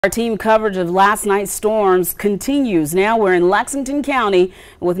Our team coverage of last night's storms continues. Now we're in Lexington County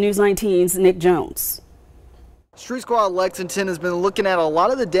with News 19's Nick Jones. Street Squad Lexington has been looking at a lot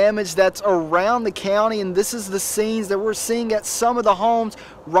of the damage that's around the county, and this is the scenes that we're seeing at some of the homes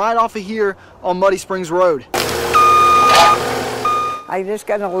right off of here on Muddy Springs Road. I just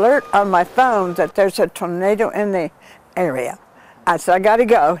got an alert on my phone that there's a tornado in the area. I said, I gotta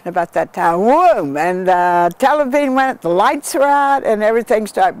go. And about that time, boom, and the television went, the lights were out, and everything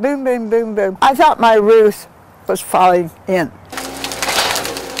started boom, boom, boom, boom. I thought my roof was falling in.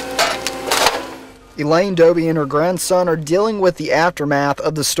 Elaine Doby and her grandson are dealing with the aftermath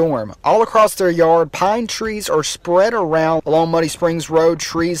of the storm. All across their yard, pine trees are spread around along Muddy Springs Road.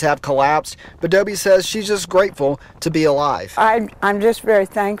 Trees have collapsed, but Doby says she's just grateful to be alive. I'm just very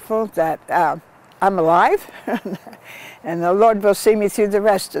thankful that I'm alive, and the Lord will see me through the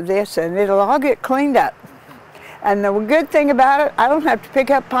rest of this, and it'll all get cleaned up. And the good thing about it, I don't have to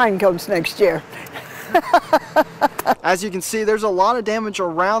pick up pine cones next year. As you can see, there's a lot of damage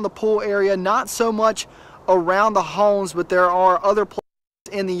around the pool area, not so much around the homes, but there are other places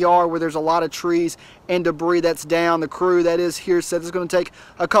in the yard where there's a lot of trees and debris that's down. The crew that is here said it's going to take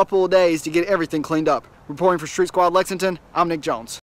a couple of days to get everything cleaned up. Reporting for Street Squad Lexington, I'm Nick Jones.